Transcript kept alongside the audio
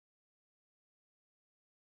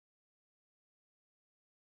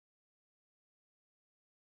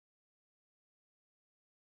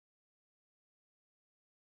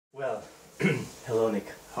Well, hello Nick.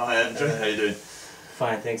 Hi Andrew, how you doing?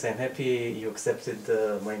 Fine, thanks. I'm happy you accepted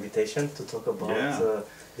my invitation to talk about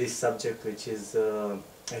this subject, which is,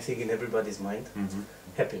 I think, in everybody's mind.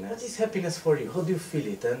 Happiness. What is happiness for you? How do you feel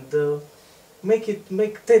it? And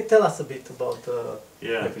tell us a bit about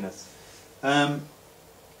happiness.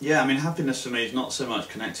 Yeah, I mean, happiness for me is not so much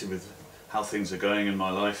connected with how things are going in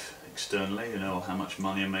my life externally, you know, or how much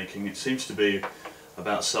money I'm making. It seems to be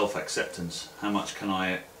about self-acceptance. How much can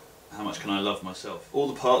I love myself? All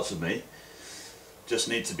the parts of me just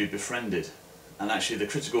need to be befriended, and actually the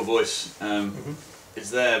critical voice is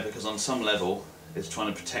there because on some level it's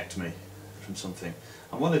trying to protect me from something.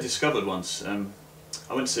 And what I discovered once, I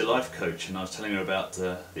went to see a life coach and I was telling her about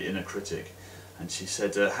the inner critic, and she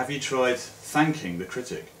said, have you tried thanking the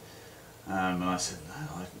critic? And I said,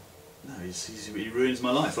 no, he ruins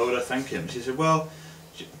my life, why would I thank him? She said, well,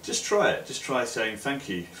 just try it, just try saying thank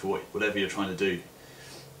you for whatever you're trying to do.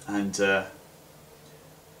 And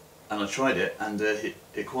I tried it, and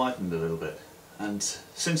it quietened a little bit. And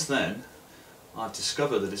since then, I've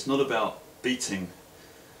discovered that it's not about beating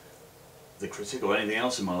the critic or anything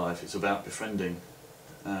else in my life. It's about befriending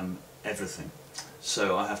everything.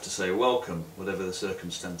 So I have to say welcome, whatever the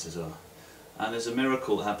circumstances are. And there's a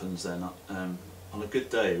miracle that happens then. On a good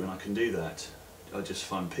day, when I can do that, I just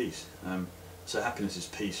find peace. So happiness is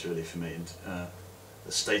peace, really, for me, and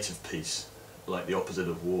a state of peace. Like the opposite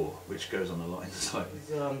of war, which goes on a lot inside.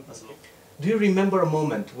 Do you remember a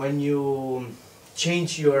moment when you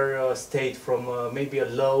changed your state from maybe a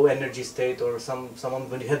low energy state or someone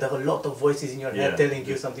when you had a lot of voices in your head telling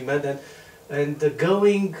you something bad, and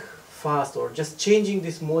going fast or just changing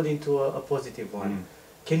this mode into a positive one?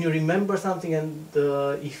 Can you remember something? And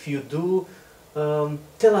if you do,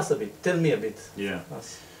 tell us a bit. Tell me a bit.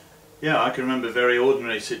 Yeah, I can remember a very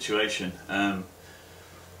ordinary situation.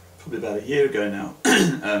 Probably about a year ago now,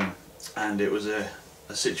 and it was a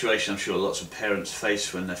situation I'm sure lots of parents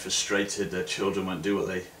face when they're frustrated their children won't do what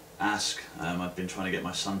they ask. I'd been trying to get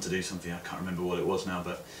my son to do something, I can't remember what it was now,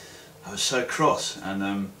 but I was so cross,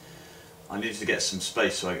 and I needed to get some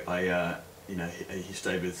space, so you know, he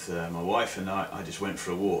stayed with my wife, and I just went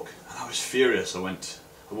for a walk, and I was furious. I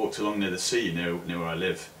walked along near the sea, near where I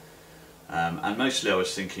live, and mostly I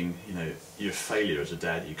was thinking, you know, you're a failure as a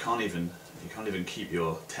dad. You can't even keep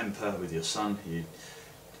your temper with your son. You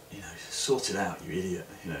know, sort it out, you idiot.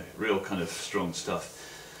 You know, real kind of strong stuff.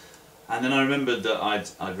 And then I remembered that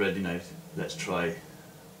I'd read, you know, let's try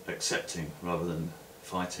accepting rather than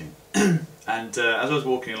fighting. And as I was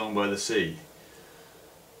walking along by the sea,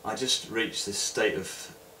 I just reached this state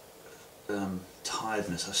of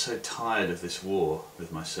tiredness. I was so tired of this war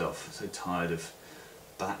with myself. So tired of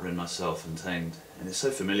battering myself and saying, and it's so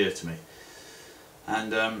familiar to me.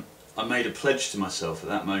 And I made a pledge to myself at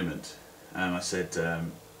that moment. I said,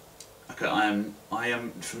 okay, I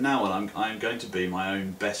am from now on. I am going to be my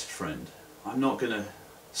own best friend. I'm not going to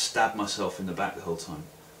stab myself in the back the whole time.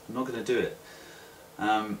 I'm not going to do it.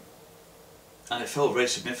 And it felt very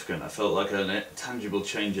significant. I felt like a tangible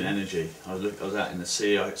change in energy. I was out in the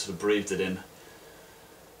sea. I sort of breathed it in,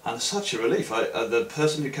 and such a relief. The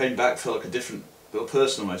person who came back felt like a different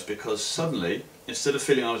person almost, because suddenly, instead of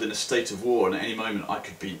feeling I was in a state of war and at any moment I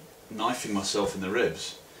could be knifing myself in the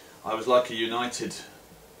ribs, I was like a united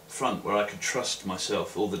front where I could trust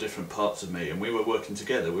myself, all the different parts of me, and we were working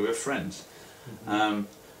together, we were friends. And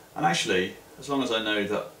actually, as long as I know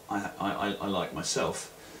that I like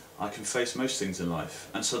myself, I can face most things in life,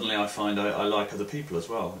 and suddenly I find I like other people as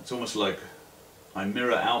well. It's almost like I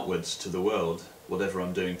mirror outwards to the world whatever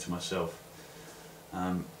I'm doing to myself.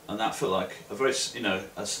 And that felt like a very, you know,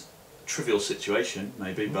 a trivial situation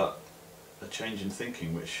maybe, but a change in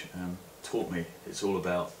thinking which taught me it's all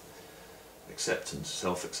about acceptance,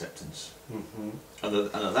 self-acceptance. And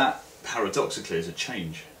that paradoxically is a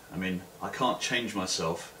change. I mean, I can't change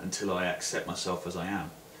myself until I accept myself as I am.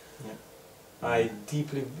 I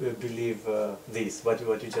deeply believe this, what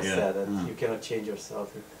you just said, that you cannot change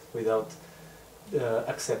yourself without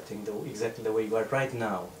accepting exactly the way you are right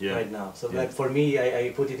now. So like for me,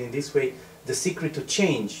 I put it in this way: the secret to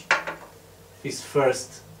change is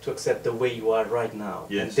first to accept the way you are right now,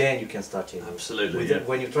 and then you can start changing. Absolutely.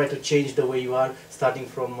 When you try to change the way you are, starting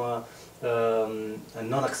from a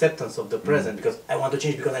non-acceptance of the present, because I want to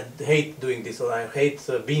change because I hate doing this or I hate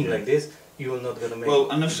being like this, you're not going to make it. Well,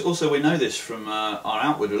 and also we know this from our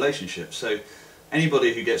outward relationships. So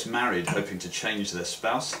anybody who gets married hoping to change their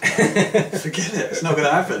spouse, forget it. It's not going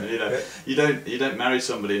to happen. You know, you don't marry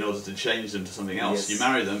somebody in order to change them to something else. You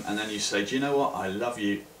marry them, and then you say, do you know what? I love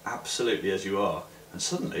you absolutely as you are. and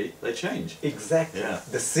suddenly they change. Exactly. Yeah.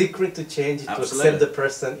 The secret to change is to Absolutely. accept the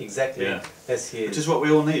person exactly as he is. Which is what we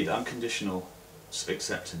all need, unconditional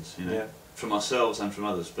acceptance, you know, Yeah. from ourselves and from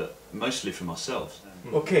others, but mostly from ourselves.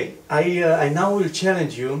 Okay, I now will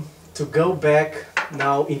challenge you to go back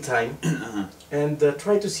now in time and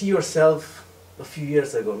try to see yourself a few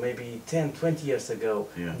years ago, maybe 10, 20 years ago,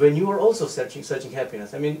 when you were also searching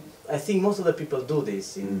happiness. I mean, I think most of the people do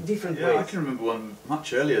this in different ways. I can remember one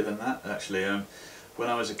much earlier than that, actually. When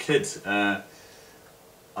I was a kid,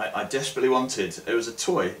 I desperately wanted, it was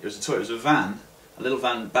a van, a little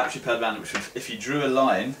van, battery-powered van, which would, if you drew a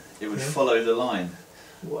line, it would follow the line.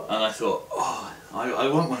 Wow. And I thought, oh, I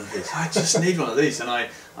want one of these, I just need one of these. And I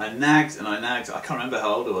nagged and I nagged, I can't remember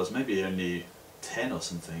how old I was, maybe only 10 or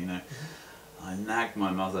something, you know. I nagged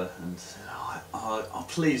my mother and said, oh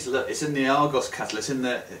please, look, it's in the Argos catalogue, it's in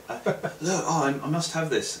the, look, I must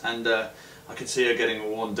have this. And I could see her getting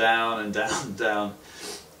worn down and down and down.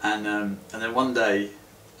 And then one day,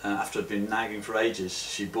 after I'd been nagging for ages,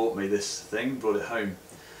 she bought me this thing, brought it home.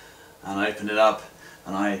 And I opened it up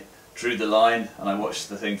and I drew the line and I watched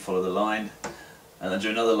the thing follow the line. And then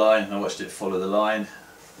drew another line and I watched it follow the line.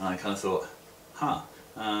 And I kind of thought,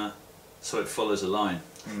 so it follows a line.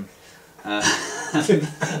 And after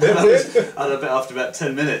about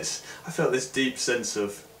 10 minutes I felt this deep sense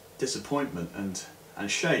of disappointment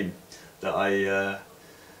and shame that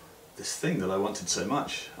this thing that I wanted so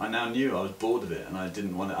much, I now knew I was bored of it and I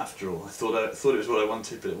didn't want it after all. I thought it was what I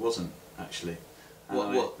wanted, but it wasn't actually.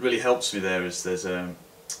 What really helps me there is there's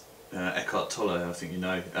Eckhart Tolle, I think you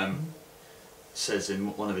know, says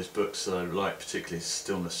in one of his books that I like particularly,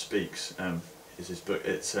 Stillness Speaks, is his book.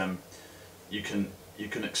 It's you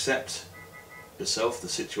can accept yourself, the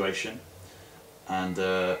situation, and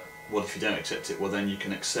what if you don't accept it? Well, then you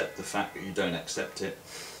can accept the fact that you don't accept it,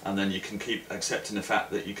 and then you can keep accepting the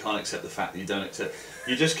fact that you can't accept the fact that you don't accept.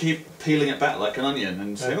 You just keep peeling it back like an onion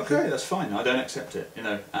and saying, okay, that's fine, I don't accept it, you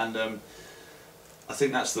know. And I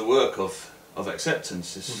think that's the work of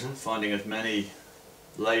acceptance, is finding as many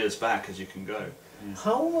layers back as you can go. Yeah.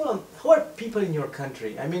 How are people in your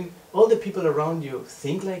country? I mean, all the people around you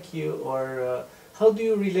think like you, or how do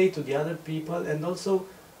you relate to the other people, and also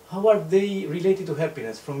how are they related to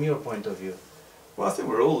happiness from your point of view? Well, I think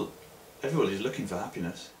everybody's looking for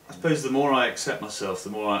happiness. I suppose the more I accept myself, the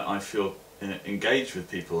more I feel engaged with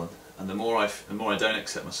people, and the more I don't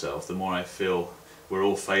accept myself, the more I feel we're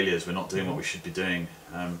all failures, we're not doing what we should be doing.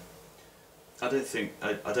 I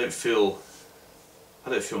don't feel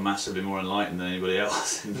massively more enlightened than anybody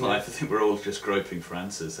else in life. I think we're all just groping for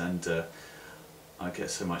answers, and I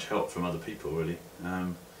get so much help from other people, really.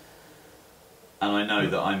 And I know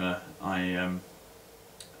that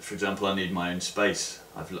for example, I need my own space.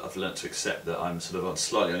 I've learnt to accept that I'm sort of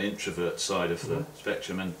slightly on the introvert side of the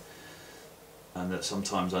spectrum, and that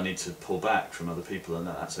sometimes I need to pull back from other people, and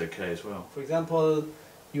that's okay as well. For example,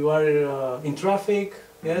 you are in traffic,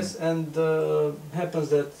 yes, and happens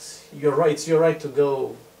that it's your right to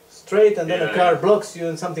go straight, and then a car blocks you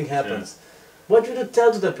and something happens. What would you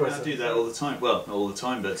tell to that person? I do that all the time. Well, not all the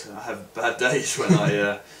time, but I have bad days when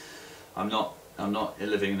I'm not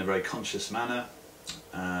living in a very conscious manner.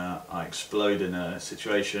 I explode in a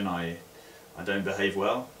situation. I don't behave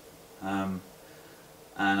well, and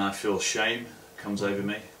I feel shame comes over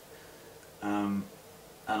me, and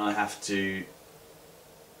I have to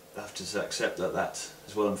accept that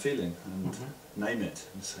is what I'm feeling, and name it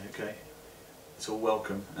and say, okay, it's all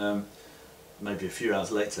welcome. Maybe a few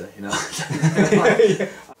hours later, you know.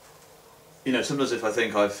 You know, sometimes if I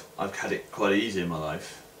think I've had it quite easy in my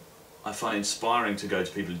life, I find it inspiring to go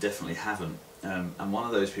to people who definitely haven't. And one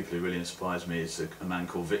of those people who really inspires me is a man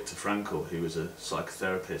called Viktor Frankl, who was a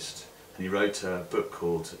psychotherapist, and he wrote a book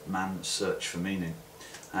called Man's Search for Meaning.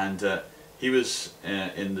 And he was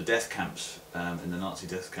in the death camps, in the Nazi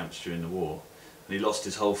death camps during the war, and he lost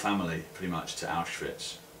his whole family pretty much to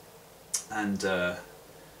Auschwitz. And I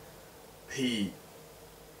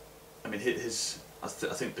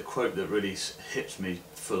think the quote that really hits me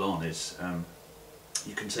full on is,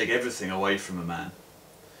 you can take everything away from a man,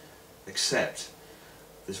 except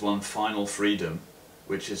there's one final freedom,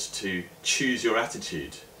 which is to choose your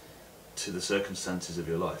attitude to the circumstances of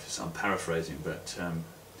your life. So I'm paraphrasing, but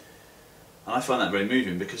and I find that very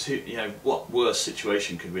moving, because you know, what worse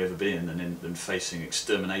situation could we ever be in than facing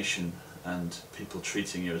extermination and people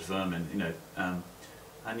treating you as vermin, you know.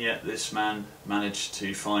 And yet this man managed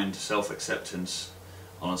to find self-acceptance,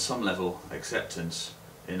 on some level acceptance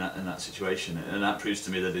in that situation, and that proves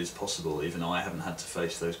to me that it is possible, even though I haven't had to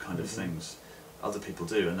face those kind of things. Other people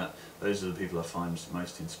do, and those are the people I find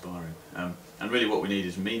most inspiring. And really what we need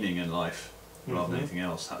is meaning in life rather than anything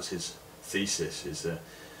else. That's thesis is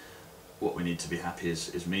what we need to be happy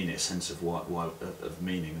is meaning, a sense of of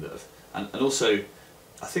meaning that, and also,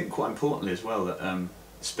 I think quite importantly as well that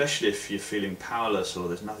especially if you're feeling powerless or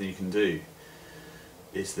there's nothing you can do,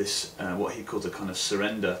 is this what he calls a kind of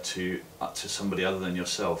surrender to somebody other than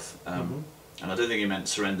yourself. And I don't think he meant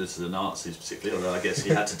surrender to the Nazis particularly, although I guess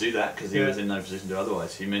he had to do that because he was in no position to do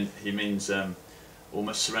otherwise. He means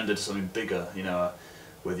almost surrender to something bigger, you know,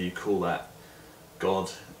 whether you call that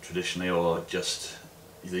God traditionally or just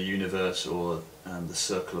the universe or the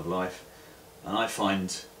circle of life. And I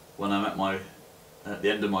find when I'm at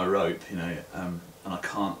the end of my rope, you know, and I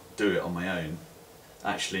can't do it on my own,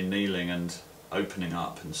 actually kneeling and opening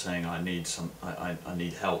up and saying I need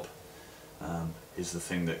help is the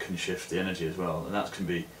thing that can shift the energy as well. And that can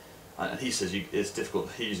be, and he says it's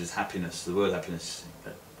difficult. He uses happiness, the word happiness.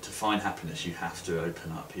 To find happiness, you have to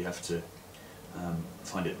open up. You have to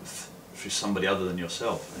find it through somebody other than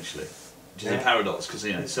yourself, actually. Which is a paradox, because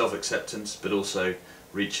you know, self-acceptance, but also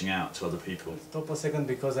reaching out to other people. Stop a second,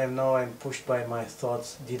 because I'm pushed by my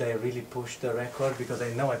thoughts. Did I really push the record? Because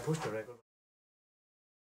I know I pushed the record.